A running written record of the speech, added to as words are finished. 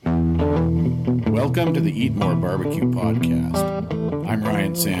Welcome to the Eat More Barbecue podcast. I'm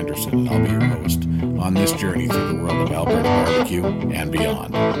Ryan Sanderson, and I'll be your host on this journey through the world of Alberta barbecue and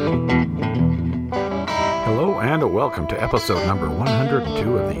beyond. Hello, and welcome to episode number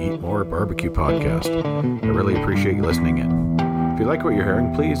 102 of the Eat More Barbecue podcast. I really appreciate you listening in. If you like what you're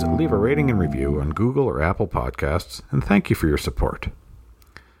hearing, please leave a rating and review on Google or Apple Podcasts, and thank you for your support.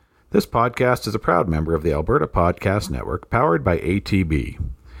 This podcast is a proud member of the Alberta Podcast Network, powered by ATB.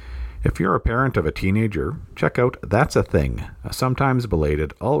 If you're a parent of a teenager, check out That's a Thing, a sometimes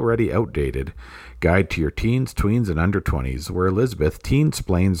belated, already outdated guide to your teens, tweens, and under 20s, where Elizabeth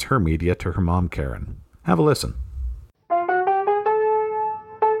teen-splains her media to her mom Karen. Have a listen.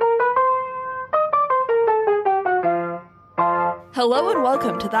 Hello and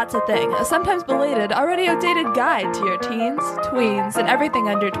welcome to That's a Thing, a sometimes belated, already outdated guide to your teens, tweens, and everything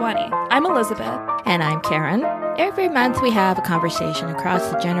under 20. I'm Elizabeth. And I'm Karen. Every month we have a conversation across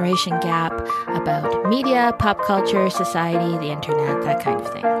the generation gap about media, pop culture, society, the internet, that kind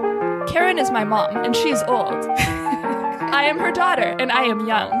of thing. Karen is my mom, and she's old. I am her daughter, and I am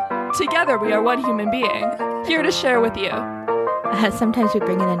young. Together we are one human being, here to share with you. Sometimes we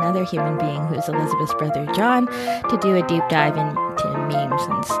bring in another human being who's Elizabeth's brother John to do a deep dive into memes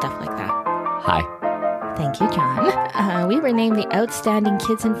and stuff like that. Hi. Thank you, John. We were named the Outstanding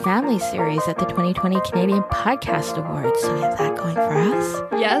Kids and Family Series at the 2020 Canadian Podcast Awards, so we have that going for us.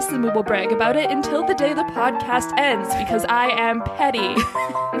 Yes, and we will brag about it until the day the podcast ends, because I am petty.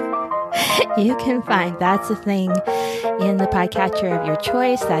 You can find That's a Thing in the podcatcher of your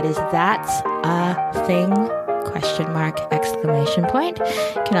choice. That is That's a Thing! ! Exclamation point.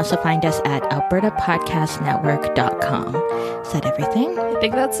 You can also find us at albertapodcastnetwork.com. Is that everything? I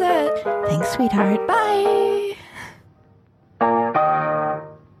think that's it. Thanks, sweetheart. Bye.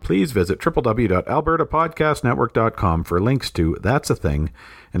 Please visit www.albertapodcastnetwork.com for links to That's a Thing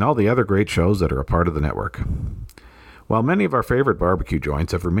and all the other great shows that are a part of the network. While many of our favorite barbecue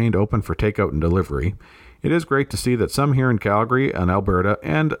joints have remained open for takeout and delivery, it is great to see that some here in Calgary and Alberta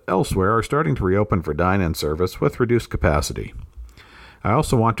and elsewhere are starting to reopen for dine-in service with reduced capacity. I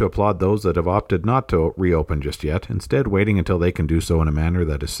also want to applaud those that have opted not to reopen just yet, instead waiting until they can do so in a manner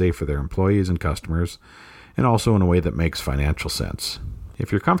that is safe for their employees and customers, and also in a way that makes financial sense.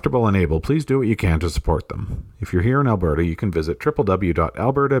 If you're comfortable and able, please do what you can to support them. If you're here in Alberta, you can visit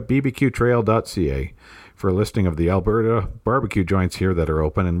www.albertabbqtrail.ca for a listing of the Alberta barbecue joints here that are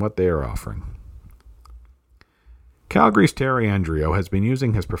open and what they are offering. Calgary's Terry Andryo has been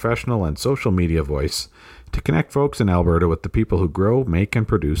using his professional and social media voice to connect folks in Alberta with the people who grow, make, and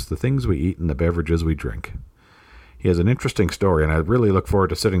produce the things we eat and the beverages we drink. He has an interesting story, and I really look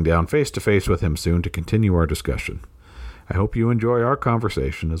forward to sitting down face-to-face with him soon to continue our discussion. I hope you enjoy our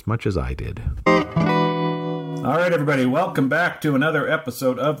conversation as much as I did. All right, everybody, welcome back to another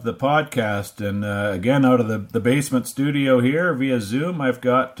episode of the podcast. And again, out of the basement studio here via Zoom, I've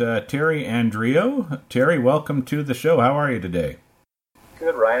got Terry Andryo. Terry, welcome to the show. How are you today?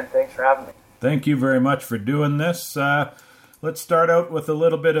 Good, Ryan. Thanks for having me. Thank you very much for doing this. Let's start out with a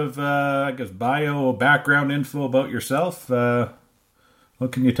little bit of, bio background info about yourself.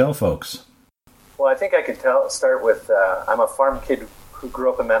 What can you tell folks? Well, I think I can start with, I'm a farm kid who grew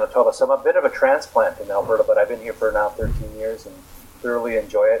up in Manitoba, so I'm a bit of a transplant in Alberta, but I've been here for now 13 years and thoroughly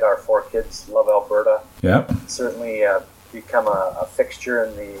enjoy it. Our 4 kids love Alberta. Yep. Certainly become a fixture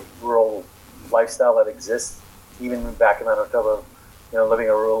in the rural lifestyle that exists. Even back in Manitoba, living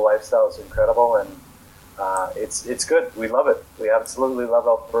a rural lifestyle is incredible, and it's good. We love it. We absolutely love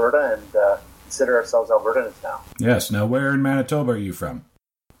Alberta and consider ourselves Albertans now. Yes. Now, where in Manitoba are you from?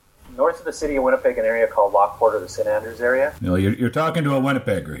 North of the city of Winnipeg, an area called Lockport, or the St. Andrews area. No, you're talking to a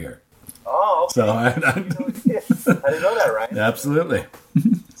Winnipegger here. Oh, okay. So I didn't know that, right? Absolutely.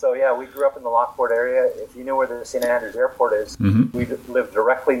 So, yeah, we grew up in the Lockport area. If you know where the St. Andrews Airport is, we live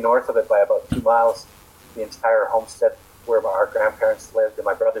directly north of it by about 2 miles. The entire homestead where our grandparents lived, and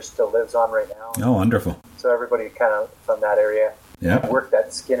my brother still lives on right now. Oh, wonderful. So everybody kind of from that area. Yeah. I worked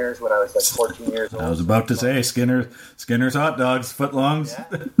at Skinner's when I was like 14 years old. I was about to say Skinner's hot dogs, footlongs.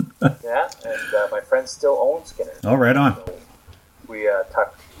 Yeah, and my friend still owns Skinner's. Oh, right on. So we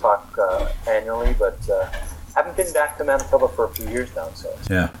talk annually, but haven't been back to Manitoba for a few years now. So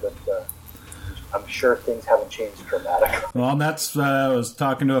yeah, but I'm sure things haven't changed dramatically. Well, and that's I was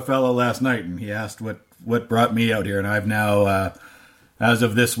talking to a fellow last night, and he asked what brought me out here, and I've now, as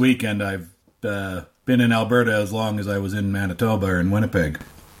of this weekend, I've been in Alberta as long as I was in Manitoba or in Winnipeg.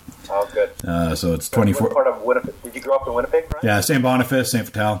 Oh, good. So it's 24. What part of Winnipeg? Did you grow up in Winnipeg, right? Yeah, St. Boniface, St.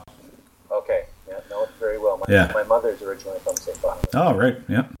 Vital. Okay. Yeah, know it very well. My mother's originally from St. Boniface. Oh, right.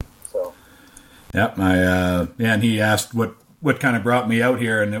 Yeah. So. Yeah, and he asked what what kind of brought me out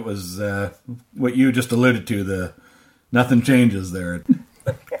here, and it was what you just alluded to. Nothing changes there.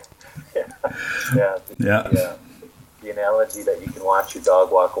 Yeah. The analogy that you can watch your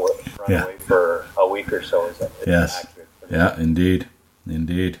dog run away for a week or so is accurate. Yeah, indeed.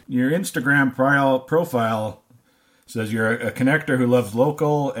 Your Instagram profile says you're a connector who loves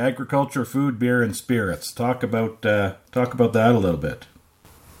local agriculture, food, beer, and spirits. Talk about that a little bit.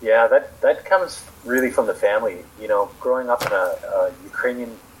 Yeah, that comes really from the family. You know, growing up in a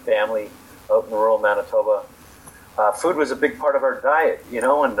Ukrainian family out in rural Manitoba, food was a big part of our diet, you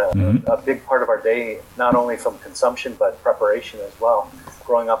know, and a big part of our day, not only from consumption but preparation as well.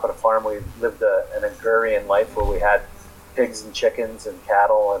 Growing up on a farm, we lived an agrarian life where we had pigs and chickens and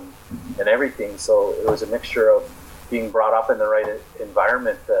cattle and everything. So it was a mixture of being brought up in the right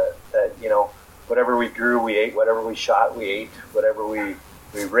environment that you know, whatever we grew, we ate. Whatever we shot, we ate. Whatever we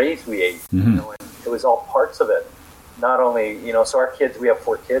raised, we ate. You know, and it was all parts of it. Not only, you know, so our kids, we have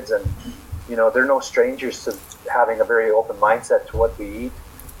 4 kids, and you know, they're no strangers to having a very open mindset to what we eat,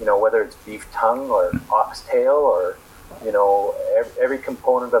 you know, whether it's beef tongue or oxtail or, you know, every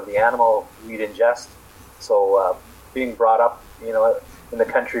component of the animal we'd ingest. So being brought up, you know, in the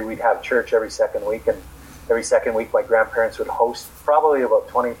country, we'd have church every second week, and every second week my grandparents would host probably about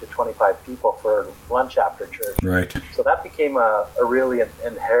 20 to 25 people for lunch after church. Right. So that became a really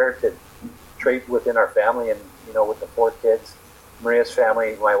inherited trait within our family, and, you know, with the 4 kids. Maria's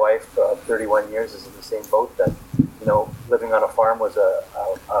family, my wife of 31 years, is in the same boat. That, you know, living on a farm was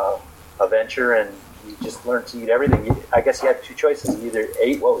a venture, and you just learned to eat everything. I guess you had 2 choices: you either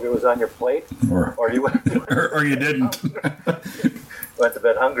ate what was on your plate, or you went or you didn't. Went to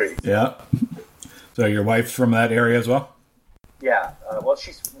bed hungry. Yeah. So your wife's from that area as well? Yeah. Well,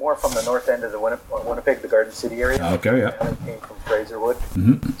 she's more from the north end of the Winnipeg, the Garden City area. Okay. Yeah. And came from Fraserwood,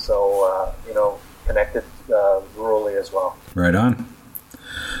 so you know, connected rurally as well. Right on.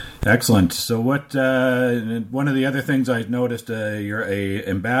 Excellent. So what, one of the other things I noticed, you're a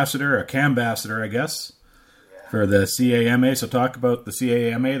CAMbassador, I guess, for the CAMA. So talk about the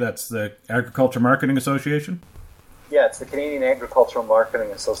CAMA. That's the Agriculture Marketing Association. Yeah, it's the Canadian Agricultural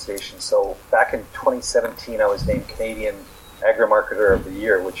Marketing Association. So back in 2017, I was named Canadian Agri-Marketer of the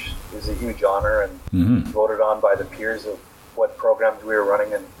Year, which is a huge honor, and voted on by the peers of what programs we were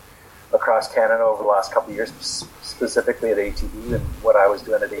running across Canada over the last couple of years, specifically at ATB, and what I was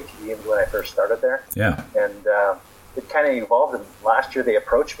doing at ATB and when I first started there. Yeah. And it kind of evolved, and last year they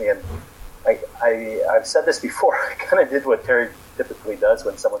approached me, and I've said this before, I kind of did what Terry typically does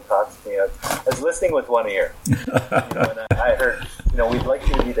when someone talks to me. I was listening with one ear. You know, and I heard, you know, we'd like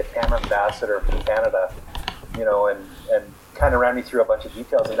you to be the CAM ambassador for Canada, you know, and kind of ran me through a bunch of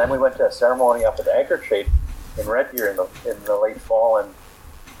details. And then we went to a ceremony up at Agritrade in Red Deer in the late fall, and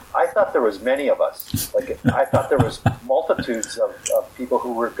I thought there was many of us. Like, I thought there was multitudes of people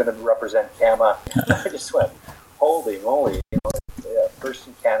who were going to represent CAMA. I just went, holy moly! You know, first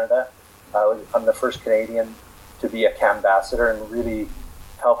in Canada, I'm the first Canadian to be a CAMbassador, and really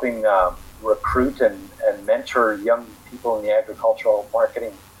helping recruit and mentor young people in the agricultural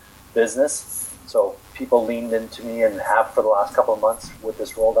marketing business. So people leaned into me and have for the last couple of months with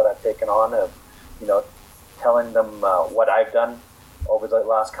this role that I've taken on of, you know, telling them what I've done over the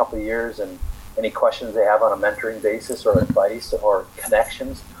last couple of years, and any questions they have on a mentoring basis or advice or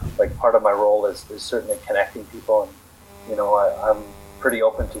connections. Like, part of my role is certainly connecting people, and, you know, I'm pretty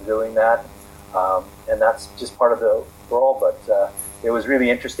open to doing that, and that's just part of the role. But it was really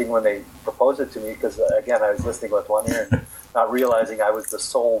interesting when they proposed it to me, because again, I was listening with one ear and not realizing I was the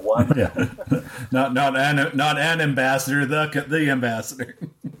sole one. Yeah. not an ambassador, the ambassador.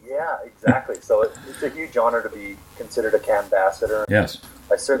 Yeah, exactly. So it's a huge honor to be considered a CAMbassador. Yes.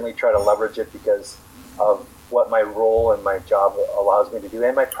 I certainly try to leverage it because of what my role and my job allows me to do,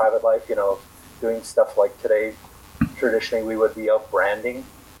 and my private life, you know, doing stuff like today. Traditionally, we would be out branding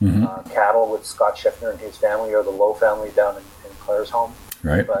cattle with Scott Schiffner and his family, or the Lowe family down in Claire's home.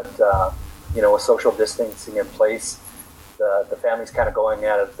 Right. But, you know, with social distancing in place, the family's kind of going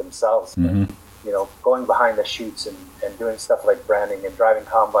at it themselves. But, you know, going behind the chutes and doing stuff like branding and driving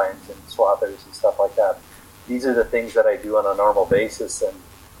combines and swathers and stuff like that. These are the things that I do on a normal basis, and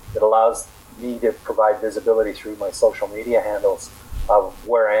it allows me to provide visibility through my social media handles of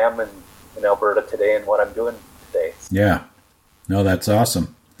where I am in Alberta today and what I'm doing today. Yeah. No, that's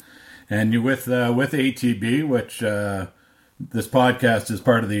awesome. And you with ATB, which this podcast is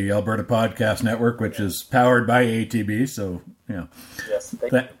part of the Alberta Podcast Network, which is powered by ATB. So, yeah. Yes.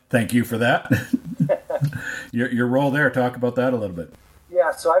 Thank you for that. Your role there, talk about that a little bit.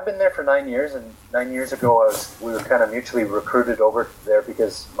 Yeah, so I've been there for 9 years, and 9 years ago we were kind of mutually recruited over there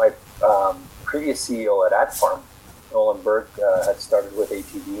because my previous CEO at AdFarm Nolan Burke had started with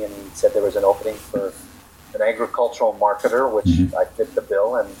ATV, and he said there was an opening for an agricultural marketer, which I fit the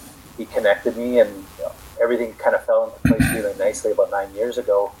bill, and he connected me, and everything kind of fell into place really nicely about 9 years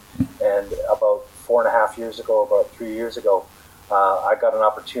ago. And about 4.5 years ago, about 3 years ago, I got an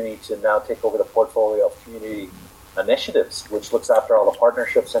opportunity to now take over the portfolio of community initiatives, which looks after all the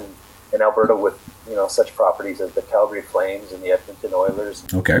partnerships in Alberta with such properties as the Calgary Flames and the Edmonton Oilers,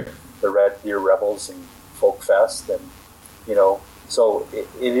 the Red Deer Rebels and Folk Fest, and so it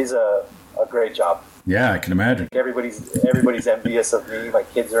is a great job. Yeah, I can imagine. Everybody's envious of me. My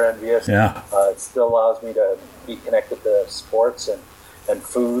kids are envious. Yeah. It still allows me to be connected to sports and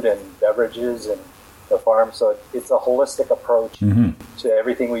food and beverages and the farm. So it's a holistic approach to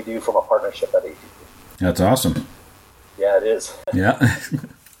everything we do from a partnership at ATP. That's awesome. Yeah, it is. Yeah.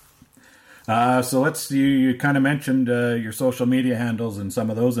 So you kind of mentioned your social media handles and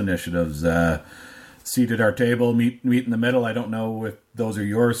some of those initiatives. Seat at our table, meet in the middle. I don't know if those are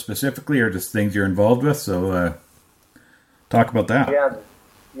yours specifically or just things you're involved with. So talk about that.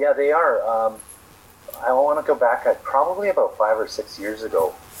 Yeah, they are. I want to go back probably about 5 or 6 years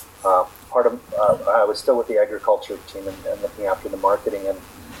ago. I was still with the agriculture team and looking after the marketing. And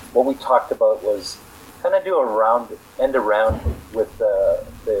what we talked about was kind of do end around with the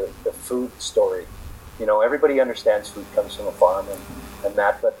food story. Everybody understands food comes from a farm and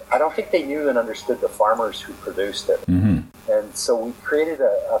that, but I don't think they knew and understood the farmers who produced it. And so we created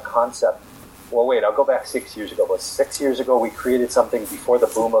a concept. Well, wait, I'll go back 6 years ago. But 6 years ago, we created something before the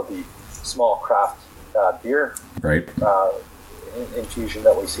boom of the small craft beer infusion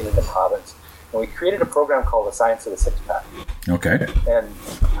that we've seen in the province. And we created a program called the Science of the Six Pack. Okay. And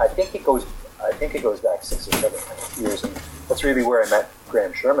I think it goes back 6 or 7 years, and that's really where I met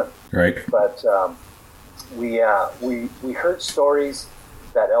Graham Sherman. Right. But we heard stories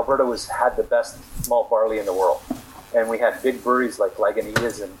that Alberta had the best malt barley in the world, and we had big breweries like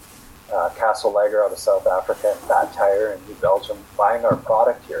Lagunitas and Castle Lager out of South Africa and Fat Tire in New Belgium buying our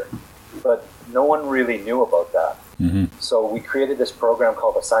product here, but no one really knew about that. So we created this program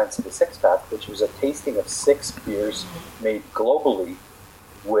called the Science of the Six Pack, which was a tasting of 6 beers made globally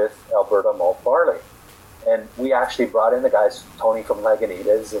with Alberta malt barley. And we actually brought in the guys, Tony from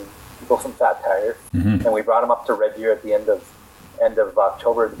Lagunitas and people from Fat Tire, and we brought them up to Red Deer at the end of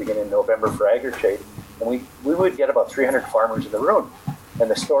October, at the beginning of November for Agri-Trade, and we would get about 300 farmers in the room. And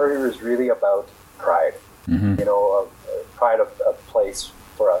the story was really about pride, pride of place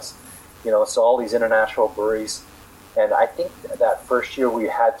for us. So all these international breweries, and I think that first year we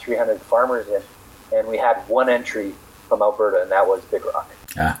had 300 farmers in, and we had one entry from Alberta, and that was Big Rock.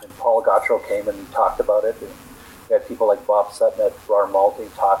 And Paul Gautreau came and talked about it. And we had people like Bob Sutton at Bar Malting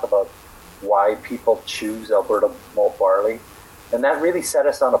talk about why people choose Alberta malt barley. And that really set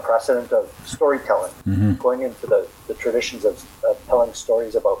us on a precedent of storytelling, going into the traditions of telling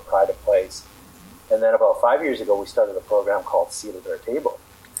stories about pride of place. And then about 5 years ago, we started a program called Seat at Our Table,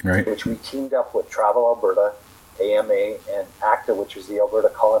 which we teamed up with Travel Alberta, AMA, and ACTA, which is the Alberta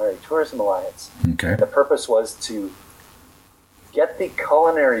Culinary Tourism Alliance. Okay. The purpose was to get the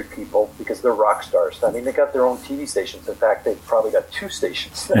culinary people, because they're rock stars. I mean, they got their own TV stations. In fact, they've probably got 2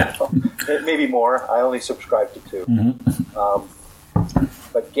 stations now. Maybe more. I only subscribe to 2.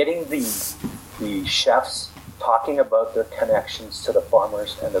 But getting the chefs talking about their connections to the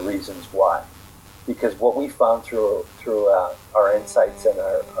farmers and the reasons why. Because what we found through our insights and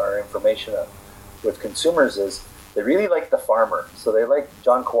our information with consumers is they really like the farmer. So they like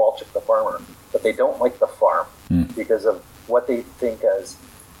John Kowalczyk, the farmer, but they don't like the farm because of what they think as,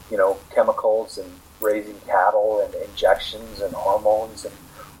 chemicals and raising cattle and injections and hormones and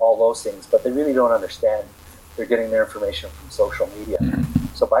all those things. But they really don't understand. They're getting their information from social media.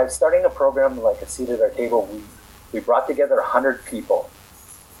 So by starting a program like a Seat at Our Table, we brought together 100 people,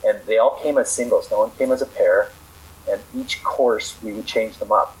 and they all came as singles. No one came as a pair, and each course we would change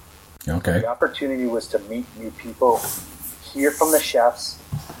them up. Okay. The opportunity was to meet new people, hear from the chefs,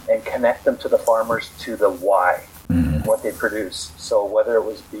 and connect them to the farmers, to the why and what they produce. So whether it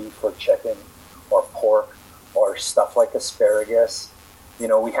was beef or chicken or pork or stuff like asparagus,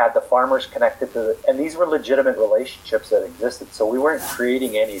 we had the farmers connected to and these were legitimate relationships that existed. So we weren't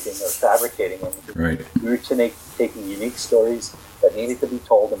creating anything or fabricating anything. Right. We were taking unique stories that needed to be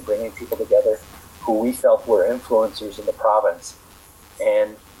told and bringing people together who we felt were influencers in the province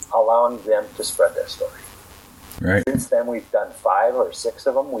and allowing them to spread their story. Right. Since then, we've done 5 or 6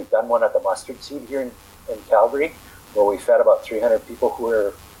 of them. We've done one at the Mustard Seed here in Calgary, where we fed about 300 people who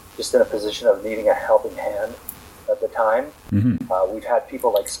were just in a position of needing a helping hand at the time. We've had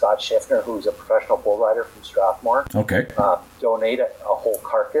people like Scott Schiffner, who's a professional bull rider from Strathmore, Okay. Donate a whole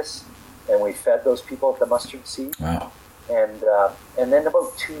carcass and we fed those people at the Mustard Seed. Wow. And then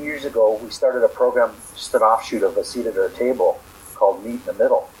about 2 years ago, we started a program, just an offshoot of a seat at our table, called Meat in the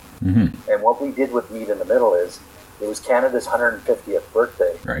Middle. Mm-hmm. And what we did with Meat in the Middle is, it was Canada's 150th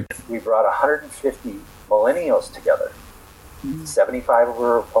birthday. Right. We brought 150 millennials together. 75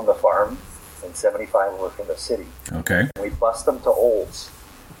 were from the farm, and 75 were from the city. Okay. And we bussed them to Olds,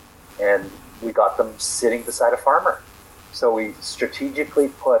 and we got them sitting beside a farmer. So we strategically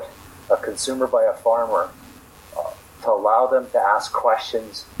put a consumer by a farmer to allow them to ask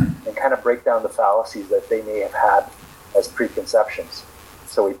questions and kind of break down the fallacies that they may have had as preconceptions.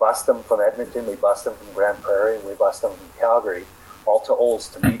 So we bussed them from Edmonton, we bussed them from Grand Prairie, and we bussed them from Calgary, all to Olds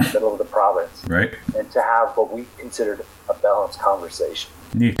to meet in the middle of the province. Right. And to have what we considered a balanced conversation.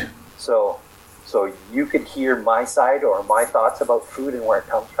 Neat. So you could hear my side or my thoughts about food and where it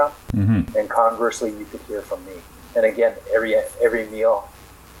comes from, Mm-hmm. and conversely, you could hear from me. And again, every meal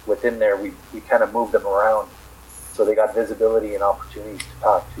within there, we kind of moved them around, so they got visibility and opportunities to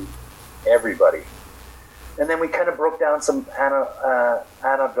talk to everybody. And then we kind of broke down some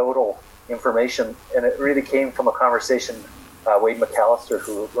anecdotal information, and it really came from a conversation. Wade McAllister,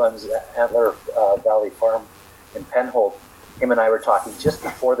 who runs Antler Valley Farm in Penhold, him and I were talking just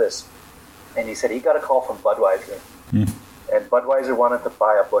before this, and he said he got a call from Budweiser, and Budweiser wanted to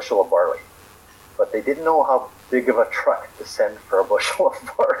buy a bushel of barley, but they didn't know how big of a truck to send for a bushel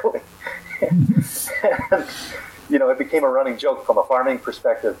of barley. And, it became a running joke from a farming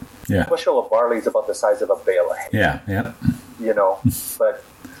perspective. Yeah. A bushel of barley is about the size of a bale of hay. Yeah. But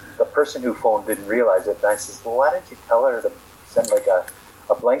the person who phoned didn't realize it, and I says, well, why didn't you tell her to send like a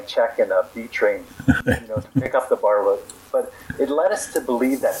blank check and a B train, to pick up the barley? But it led us to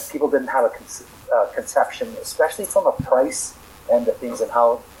believe that people didn't have a conception, especially from a price end of things and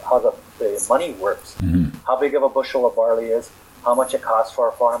how the money works. Mm-hmm. How big of a bushel of barley is, how much it costs for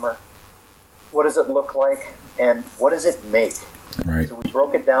a farmer, what does it look like, and what does it make? Right. So we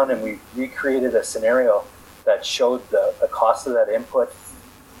broke it down and we recreated a scenario that showed the cost of that input,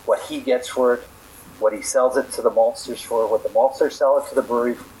 what he gets for it, what he sells it to the maltsters for, what the maltsters sell it to the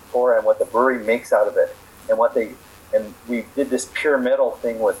brewery for, and what the brewery makes out of it. And we did this pyramidal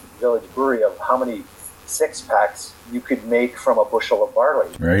thing with Village Brewery of how many 6-packs you could make from a bushel of barley.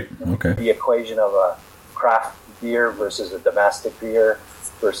 Right. Okay. The equation of a craft beer versus a domestic beer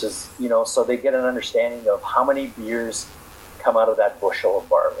versus, so they get an understanding of how many beers come out of that bushel of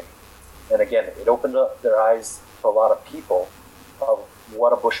barley. And again, it opened up their eyes to a lot of people of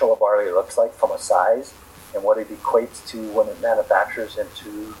what a bushel of barley looks like from a size and what it equates to when it manufactures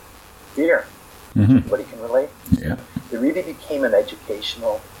into beer. Mm-hmm. Everybody can relate. Yeah. It really became an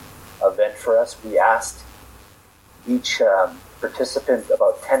educational event for us. We asked each participant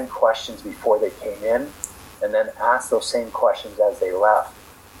about 10 questions before they came in, and then asked those same questions as they left.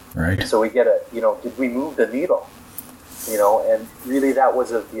 Right. So we get did we move the needle? And really that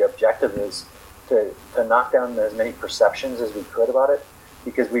was the objective, is to knock down as many perceptions as we could about it,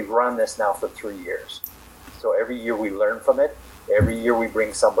 because we've run this now for 3 years. So every year we learn from it. Every year we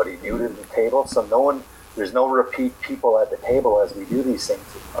bring somebody new to the table. So there's no repeat people at the table as we do these things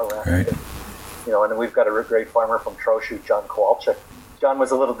around. Right. It. And then we've got a great farmer from Trochu, John Kowalczyk. John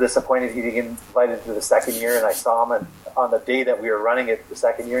was a little disappointed he didn't get invited to the second year, and I saw him on the day that we were running it the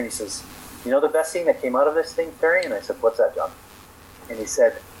second year, and he says, the best thing that came out of this thing, Terry? And I said, what's that, John? And he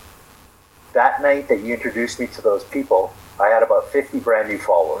said, that night that you introduced me to those people, I had about 50 brand new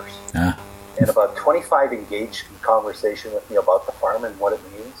followers. And about 25 engaged in conversation with me about the farm and what it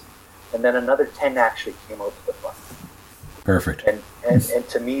means. And then another 10 actually came out to the farm. Perfect. And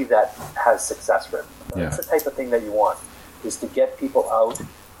to me, that has success written. Yeah. That's the type of thing that you want, is to get people out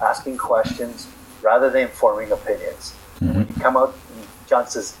asking questions rather than forming opinions. Mm-hmm. And when you come out, and John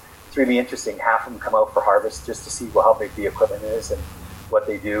says, it's really interesting, half of them come out for harvest just to see how big the equipment is and what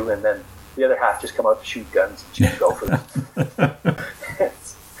they do, and then the other half just come out to shoot guns and shoot gophers.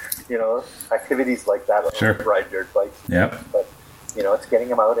 Activities like that, sure. Ride dirt bikes. Yep. But, it's getting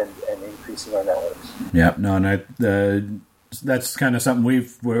them out and increasing our networks. Yeah, no, and that's kind of something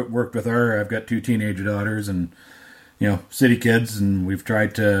we've worked with I've got 2 teenage daughters and, city kids, and we've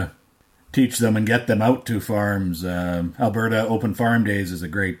tried to teach them and get them out to farms. Alberta Open Farm Days is a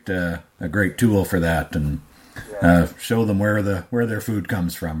great tool for that, and show them where their food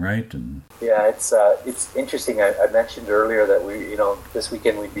comes from, right? And yeah, it's interesting. I mentioned earlier that we, this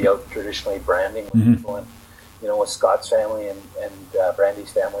weekend we'd be out traditionally branding with people, and with Scott's family and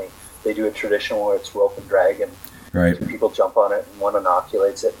Brandy's family, they do a traditional where it's rope and drag, and right. 2 people jump on it, and one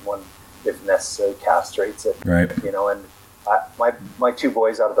inoculates it, and one, if necessary, castrates it. Right. my two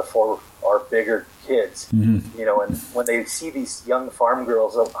boys out of the four are bigger kids, Mm-hmm. you know, and when they see these young farm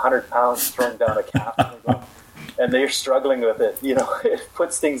girls of 100 pounds throwing down a calf and they're struggling with it, you know, it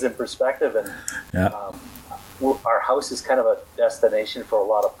puts things in perspective. And our house is kind of a destination for a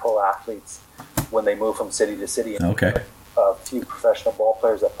lot of pro athletes when they move from city to city. Okay. A few professional ball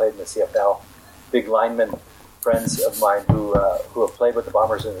players that played in the CFL, big linemen, friends of mine who have played with the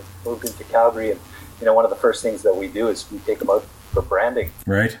Bombers and moved into Calgary. And, you know, one of the first things that we do is we take them out for branding.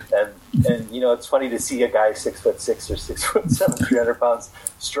 Right. And you know, it's funny to see a guy 6'6" or 6'7", 300 pounds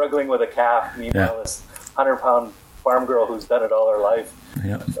struggling with a calf. Meanwhile, this 100-pound farm girl who's done it all her life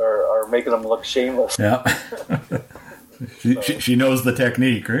are making them look shameless. Yeah. she knows the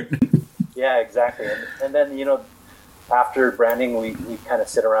technique, right? Yeah, exactly. And then, you know, after branding, we kind of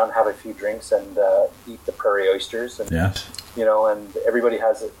sit around, have a few drinks, and eat the prairie oysters. And, you know, and everybody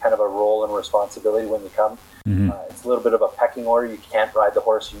has kind of a role and responsibility when you come. Mm-hmm. It's a little bit of a pecking order. You can't ride the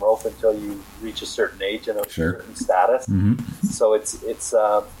horse and rope until you reach a certain age and a certain status. Mm-hmm. So it's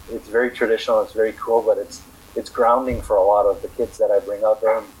very traditional. It's very cool, but it's grounding for a lot of the kids that I bring out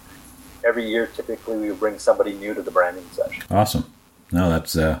there. And every year, typically, we bring somebody new to the branding session. Awesome. No,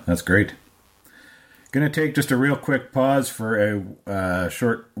 that's great. Going to take just a real quick pause for a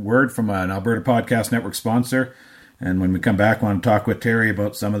short word from an Alberta Podcast Network sponsor. And when we come back, I want to talk with Terry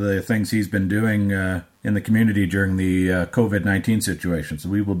about some of the things he's been doing in the community during the COVID-19 situation. So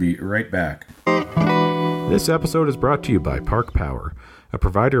we will be right back. This episode is brought to you by Park Power, a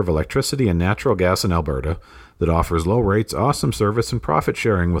provider of electricity and natural gas in Alberta that offers low rates, awesome service, and profit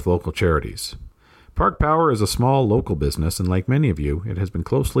sharing with local charities. Park Power is a small local business, and like many of you, it has been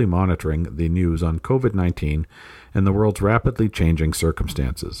closely monitoring the news on COVID-19 and the world's rapidly changing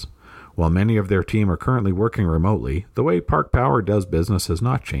circumstances. While many of their team are currently working remotely, the way Park Power does business has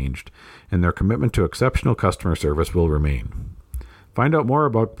not changed, and their commitment to exceptional customer service will remain. Find out more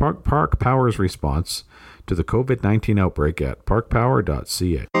about Park Power's response to the COVID-19 outbreak at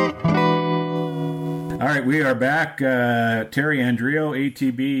parkpower.ca. All right, we are back. Terry Andryo,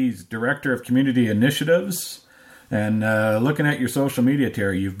 ATB's Director of Community Initiatives. And looking at your social media,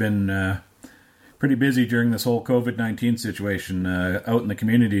 Terry, you've been pretty busy during this whole COVID-19 situation out in the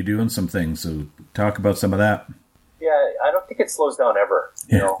community doing some things. So talk about some of that. Yeah, I don't think it slows down ever.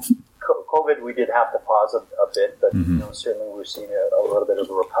 You know, COVID, we did have to pause a bit, but you know, certainly we're seeing a little bit of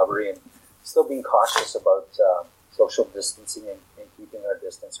a recovery and still being cautious about social distancing and keeping our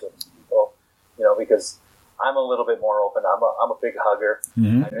distance with people. You know, because I'm a little bit more open. I'm a big hugger.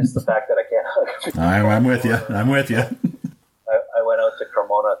 I miss the fact that I can't hug. I'm with you. I went out to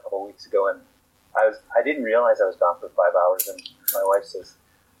Cremona a couple of weeks ago, and I didn't realize I was gone for 5 hours. And my wife says,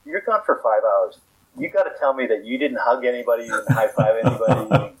 "You're gone for 5 hours. You got to tell me that you didn't hug anybody, you didn't high five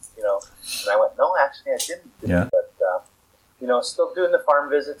anybody." You know, and I went, "No, actually, I didn't." Yeah. But you know, still doing the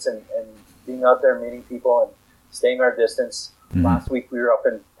farm visits and being out there meeting people and staying our distance. Last week we were up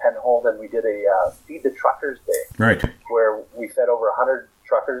in Penhold and we did a Feed the Truckers Day, right? Where we fed over 100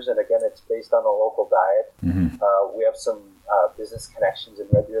 truckers, and again, it's based on a local diet. We have some business connections in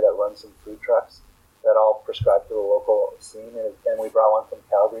Red Deer that run some food trucks that all prescribe to the local scene, and we brought one from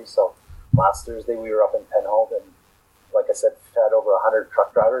Calgary. So last Thursday we were up in Penhold, and like I said, fed over 100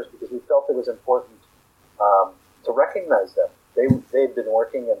 truck drivers because we felt it was important to recognize them. They've been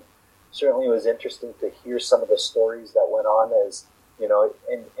working, and certainly it was interesting to hear some of the stories that went on as, you know,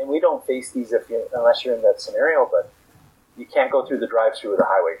 and we don't face these unless you're in that scenario, but you can't go through the drive-through with a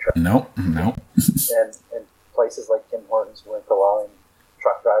highway truck. No. And places like Tim Hortons weren't allowing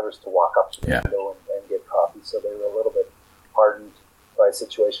truck drivers to walk up to the window and get coffee, so they were a little bit hardened by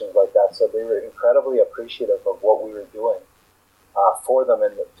situations like that. So they were incredibly appreciative of what we were doing for them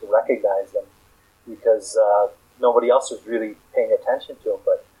and to recognize them because nobody else was really paying attention to them,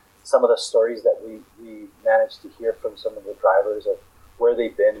 but some of the stories that we managed to hear from some of the drivers of where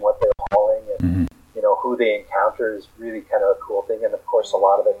they've been, what they're hauling, and you know, who they encounter is really kind of a cool thing. And of course, a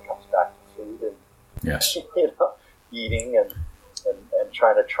lot of it comes back to food and you know, eating and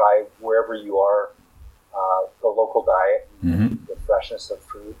trying to try wherever you are the local diet and the freshness of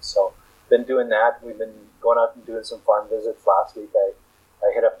food. So been doing that. We've been going out and doing some farm visits. Last week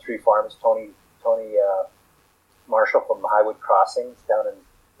I hit up 3 farms. Tony Marshall from Highwood Crossings down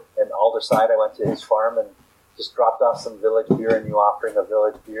in Alderside. I went to his farm and just dropped off some village beer, a new offering of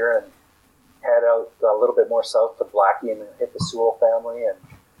village beer, and head out a little bit more south to Blackie and hit the Sewell family, and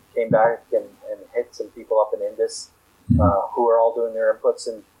came back and hit some people up in Indus who are all doing their inputs.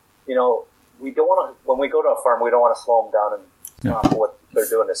 And, you know, we don't want to, when we go to a farm, we don't want to slow them down and stop what they're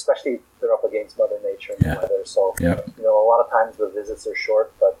doing, especially if they're up against Mother Nature and the weather. So, you know, a lot of times the visits are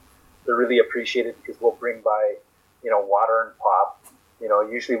short, but they're really appreciated because we'll bring by water and pop.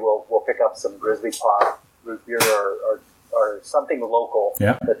 Usually we'll pick up some Grizzly Pop, root beer, or something local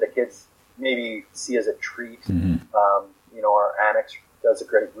that the kids maybe see as a treat. Our annex does a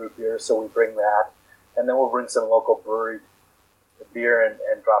great root beer, so we bring that, and then we'll bring some local brewery beer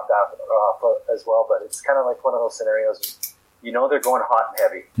and drop that off as well. But it's kind of like one of those scenarios. They're going hot and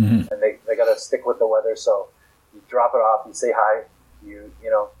heavy, and they got to stick with the weather. So you drop it off, you say hi, you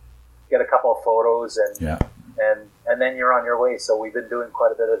get a couple of photos, and then you're on your way. So we've been doing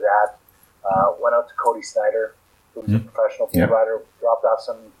quite a bit of that. Went out to Cody Snyder, who's a professional bull rider, dropped off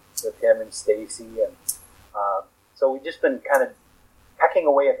some with him and Stacy, and so we've just been kind of hacking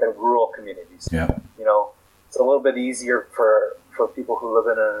away at the rural communities. It's a little bit easier for people who live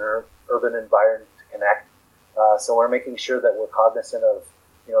in an urban environment to connect. So we're making sure that we're cognizant of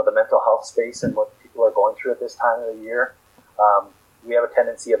the mental health space and what people are going through at this time of the year. We have a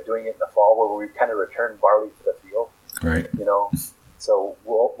tendency of doing it in the fall where we kind of return barley to the field. Right. So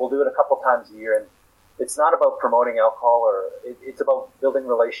we'll do it a couple times a year, and it's not about promoting alcohol, or it's about building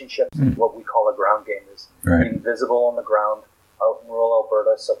relationships. What we call a ground game is being visible on the ground out in rural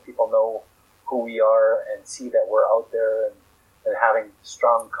Alberta, so people know who we are and see that we're out there and having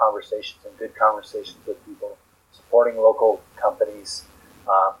strong conversations and good conversations with people, supporting local companies,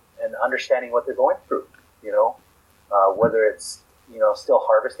 and understanding what they're going through. Whether it's still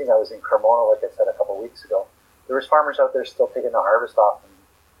harvesting. I was in Cremona, like I said a couple of weeks ago. There was farmers out there still taking the harvest off in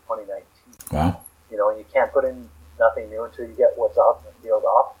 2019. Wow. And you can't put in nothing new until you get what's out in the field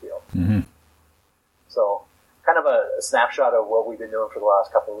off the field. So kind of a snapshot of what we've been doing for the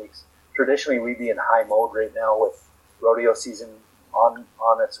last couple of weeks. Traditionally, we'd be in high mode right now with rodeo season on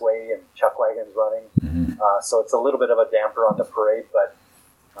its way and chuck wagons running. So it's a little bit of a damper on the parade, but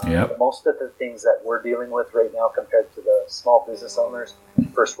most of the things that we're dealing with right now compared to the small business owners,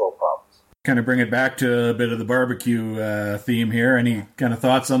 first world problems. Kind of bring it back to a bit of the barbecue theme here. Any kind of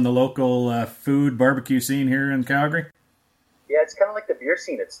thoughts on the local food barbecue scene here in Calgary? Yeah, it's kind of like the beer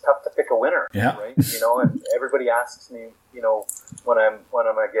scene. It's tough to pick a winner, right? And everybody asks me, when I'm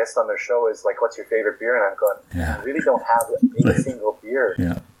a guest on their show, is like, "What's your favorite beer?" And I'm going, I really don't have a single beer,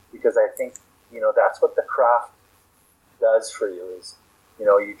 because I think that's what the craft does for you. Is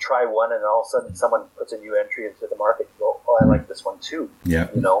you try one, and all of a sudden someone puts a new entry into the market. You go, "Oh, I like this one too."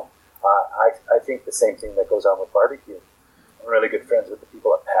 I think the same thing that goes on with barbecue. I'm really good friends with the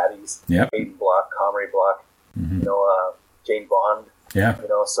people at Patty's, Hayden Block, Comrie Block, Jane Bond.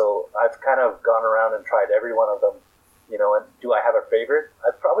 So I've kind of gone around and tried every one of them. And do I have a favorite?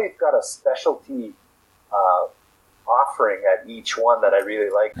 I've probably got a specialty offering at each one that I really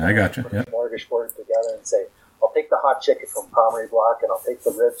like. I gotcha. Put a smorgasbord together and say, I'll take the hot chicken from Comrie Block, and I'll take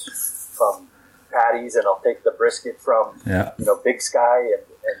the ribs from Patty's, and I'll take the brisket from Big Sky, and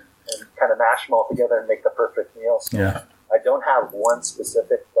kind of mash them all together and make the perfect meal. So I don't have one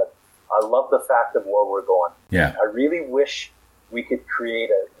specific, but I love the fact of where we're going. I really wish we could create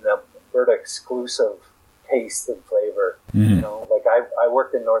an Alberta exclusive taste and flavor. Like I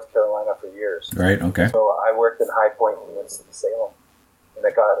worked in North Carolina for years. Right. Okay. So I worked in High Point and Winston-Salem, and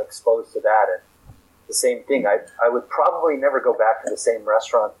I got exposed to that. And the same thing, I would probably never go back to the same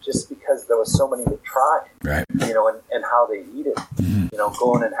restaurant just because there was so many to try. Right. And how they eat it.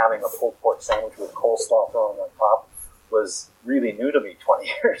 Going and having a pulled pork sandwich with coleslaw thrown on top was really new to me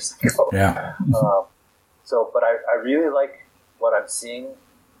 20 years ago. But I really like what I'm seeing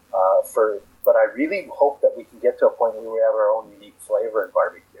but I really hope that we can get to a point where we have our own unique flavor in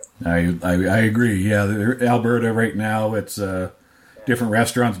barbecue. I agree. Yeah, Alberta right now, it's different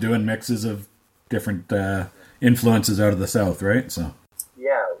restaurants doing mixes of different influences out of the South, right? So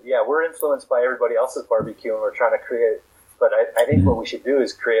we're influenced by everybody else's barbecue, and we're trying to create. But I think what we should do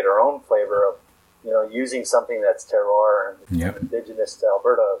is create our own flavor of, using something that's terroir and indigenous to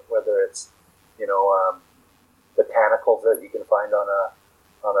Alberta, whether it's botanicals that you can find on a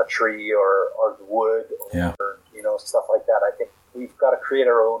tree or wood or stuff like that. I think we've got to create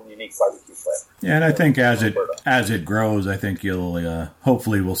our own unique barbecue flavor. Yeah, and I think as it grows, I think you'll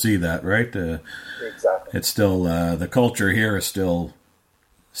hopefully we'll see that, right? Exactly. It's still the culture here is still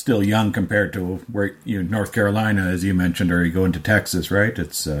young compared to where North Carolina, as you mentioned, or you go into Texas, right?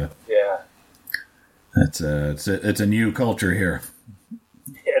 It's it's a new culture here.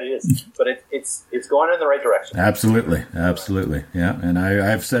 Yeah, it is, but it's going in the right direction. Absolutely, yeah. And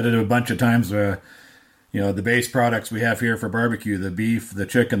I've said it a bunch of times. The base products we have here for barbecue, the beef, the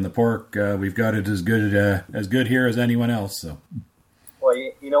chicken, the pork, we've got it as good here as anyone else. So, well,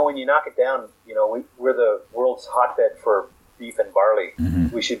 when you knock it down, we're the world's hotbed for beef and barley.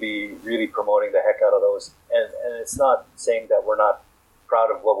 We should be really promoting the heck out of those. And it's not saying that we're not proud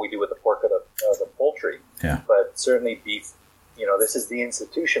of what we do with the pork or the poultry. Yeah. But certainly beef, this is the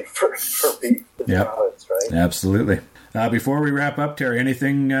institution for beef in the province, right? Absolutely. Before we wrap up, Terry,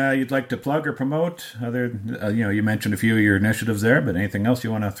 anything you'd like to plug or promote? Other, you mentioned a few of your initiatives there, but anything else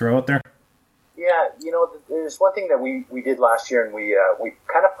you want to throw out there? Yeah, there's one thing that we did last year, and we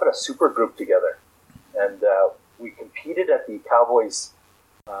kind of put a super group together, and we competed at the Cowboys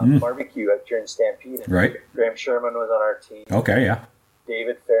barbecue during Stampede. And right. Graham Sherman was on our team. Okay, yeah.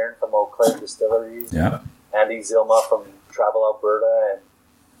 David Farron from Eau Claire Distilleries. Yeah. Andy Zilma from Travel Alberta, and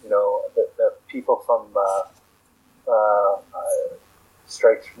the people from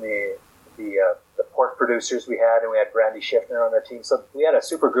strikes from the pork producers we had, and we had Brandy Schiffner on our team. So we had a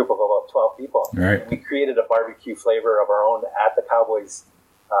super group of about 12 people. Right. And we created a barbecue flavor of our own at the Cowboys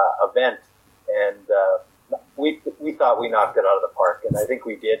event, and we thought we knocked it out of the park, and I think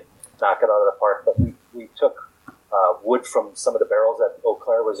we did knock it out of the park. But we took wood from some of the barrels that Eau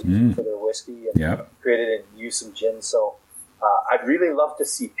Claire was using for their whiskey, and created it and used some gin. So I'd really love to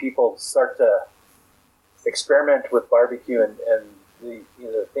see people start to experiment with barbecue and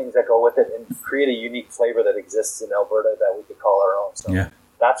the things that go with it, and create a unique flavor that exists in Alberta that we could call our own. So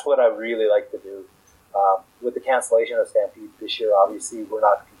that's what I really like to do. With the cancellation of Stampede this year, obviously we're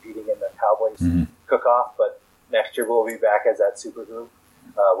not competing in the Cowboys cook-off, but next year we'll be back as that super group.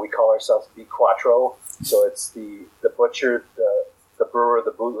 We call ourselves Be Quattro, so it's the butcher, the brewer,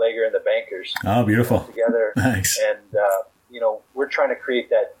 the bootlegger, and the bankers. Oh, beautiful. Together. Nice. And, we're trying to create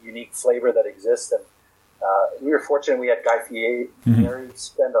that unique flavor that exists. And we were fortunate we had Guy Fieri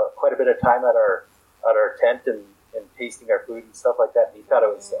spend quite a bit of time at our tent and tasting our food and stuff like that. And he thought it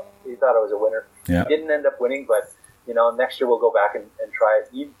was a winner. Yeah. He didn't end up winning, but next year we'll go back and try it.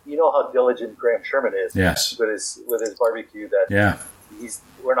 You know how diligent Graham Sherman is. Yes. With his barbecue. That Yeah.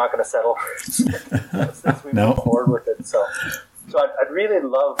 We're not going to settle since we move forward with it. So I'd really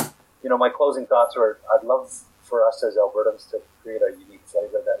love, my closing thoughts were, I'd love for us as Albertans to create a unique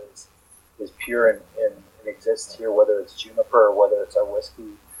flavor that is pure and exists here, whether it's juniper or whether it's our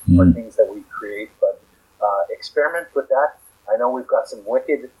whiskey or things that we create. But experiment with that. I know we've got some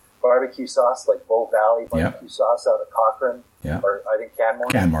wicked barbecue sauce, like Bow Valley barbecue sauce out of Cochrane, or I think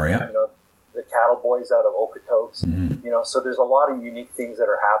Canmore. Yeah. The Cattle Boys out of Okotoks. So there's a lot of unique things that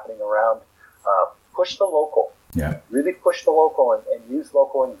are happening around. Push the local. Yeah. Really push the local and use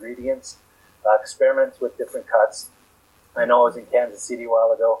local ingredients. Experiments with different cuts. I know I was in Kansas City a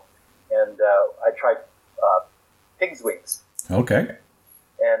while ago, and I tried pig's wings. Okay.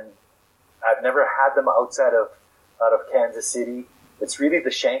 And I've never had them outside of Kansas City. It's really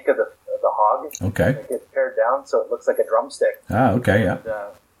the shank of the hog. Okay. It gets pared down so it looks like a drumstick. Ah, okay, yeah.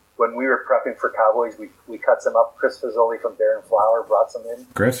 And, when we were prepping for Cowboys, we cut some up. Chris Fazoli from Bear and Flour brought some in.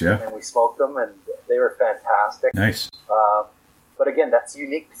 Chris, yeah. And we smoked them, and they were fantastic. Nice. But again, that's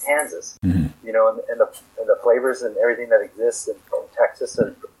unique to Kansas. Mm-hmm. And the flavors and everything that exists in Texas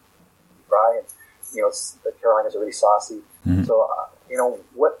are dry, and the Carolinas are really saucy. Mm-hmm. So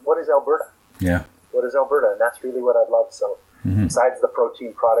what is Alberta? Yeah. What is Alberta? And that's really what I'd love. So besides the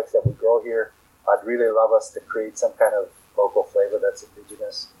protein products that we grow here, I'd really love us to create some kind of local flavor that's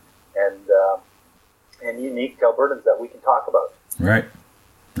indigenous and unique to Albertans that we can talk about. Right.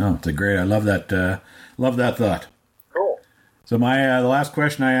 Oh, it's a great. I love that. Love that thought. Cool. So the last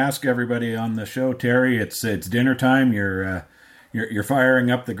question I ask everybody on the show, Terry, it's dinner time. You're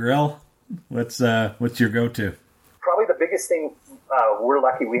firing up the grill. What's your go-to? Probably the biggest thing. We're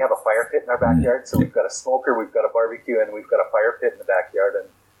lucky we have a fire pit in our backyard, so we've got a smoker, we've got a barbecue, and we've got a fire pit in the backyard. And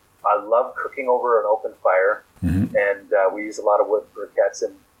I love cooking over an open fire, and we use a lot of wood briquettes.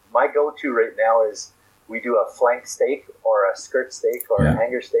 And my go-to right now is we do a flank steak or a skirt steak or a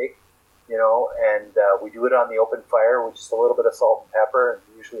hanger steak, and we do it on the open fire with just a little bit of salt and pepper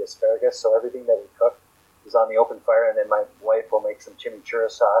and usually asparagus. So everything that we cook is on the open fire, and then my wife will make some chimichurri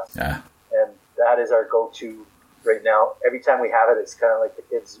sauce, and that is our go-to right now. Every time we have it, it's kind of like the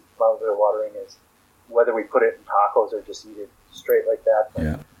kids' mouths are watering, is whether we put it in tacos or just eat it straight like that.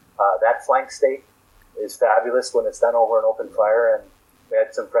 But, that flank steak is fabulous when it's done over an open fire, and we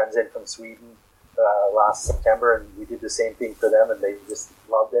had some friends in from Sweden last September, and we did the same thing for them, and they just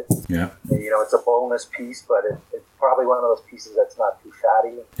loved it. Yeah. And, it's a boneless piece, but it's probably one of those pieces that's not too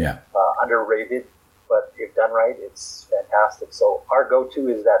fatty. Yeah. Underrated, but if done right, it's fantastic. So our go-to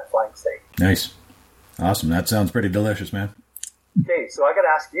is that flank steak. Nice. Awesome. That sounds pretty delicious, man. Okay, so I got to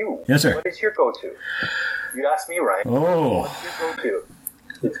ask you. Yes, sir. What is your go-to? You asked me, Ryan. Oh. What's your go-to?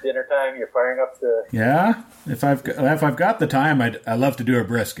 It's dinner time. You're firing up the. Yeah. If I've got the time, I love to do a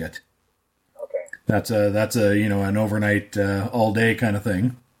brisket. Okay. That's an overnight all day kind of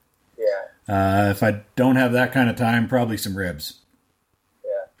thing. Yeah. If I don't have that kind of time, probably some ribs.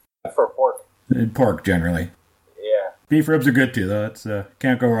 or pork? Pork, generally. Yeah. Beef ribs are good, too, though. It's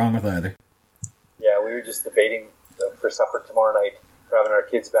can't go wrong with either. Yeah, we were just debating for supper tomorrow night, having our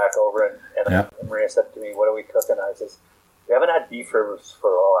kids back over, and Maria said to me, what are we cooking? I says, we haven't had beef ribs for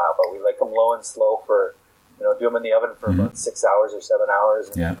a while, but we like them low and slow for, do them in the oven for about 6 hours or 7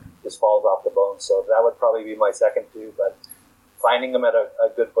 hours, and just falls off the bone. So that would probably be my second too, but finding them at a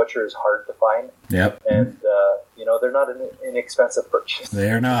good butcher is hard to find. Yep. And, they're not an inexpensive purchase.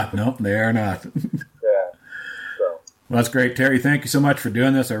 They are not. Nope, they are not. Yeah. So. Well, that's great. Terry, thank you so much for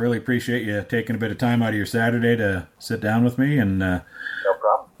doing this. I really appreciate you taking a bit of time out of your Saturday to sit down with me, and no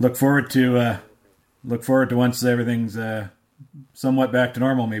problem. Look forward to once everything's somewhat back to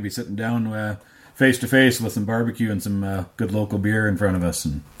normal, maybe sitting down face to face with some barbecue and some good local beer in front of us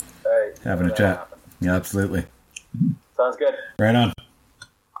and having a chat. Happen. Yeah, absolutely. Sounds good. Right on.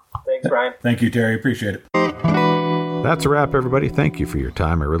 Thanks, Brian. Thank you, Terry. Appreciate it. That's a wrap, everybody. Thank you for your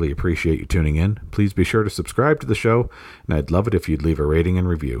time. I really appreciate you tuning in. Please be sure to subscribe to the show, and I'd love it if you'd leave a rating and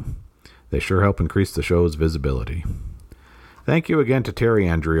review. They sure help increase the show's visibility. Thank you again to Terry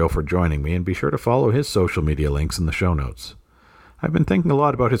Andryo for joining me, and be sure to follow his social media links in the show notes. I've been thinking a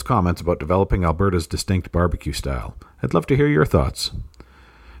lot about his comments about developing Alberta's distinct barbecue style. I'd love to hear your thoughts.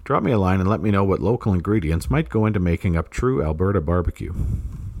 Drop me a line and let me know what local ingredients might go into making up true Alberta barbecue.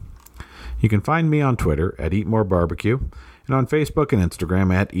 You can find me on Twitter at EatMoreBarbecue and on Facebook and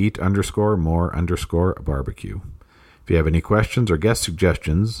Instagram at eat_more_barbecue. If you have any questions or guest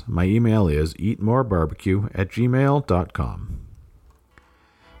suggestions, my email is eatmorebarbecue@gmail.com.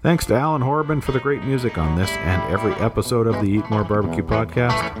 Thanks to Alan Horban for the great music on this and every episode of the Eat More Barbecue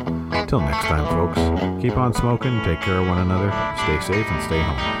podcast. Till next time, folks, keep on smoking, take care of one another, stay safe, and stay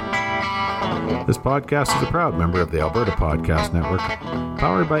home. This podcast is a proud member of the Alberta Podcast Network,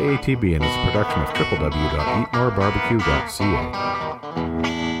 powered by ATB, and is a production of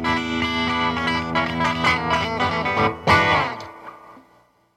www.eatmorebarbecue.ca.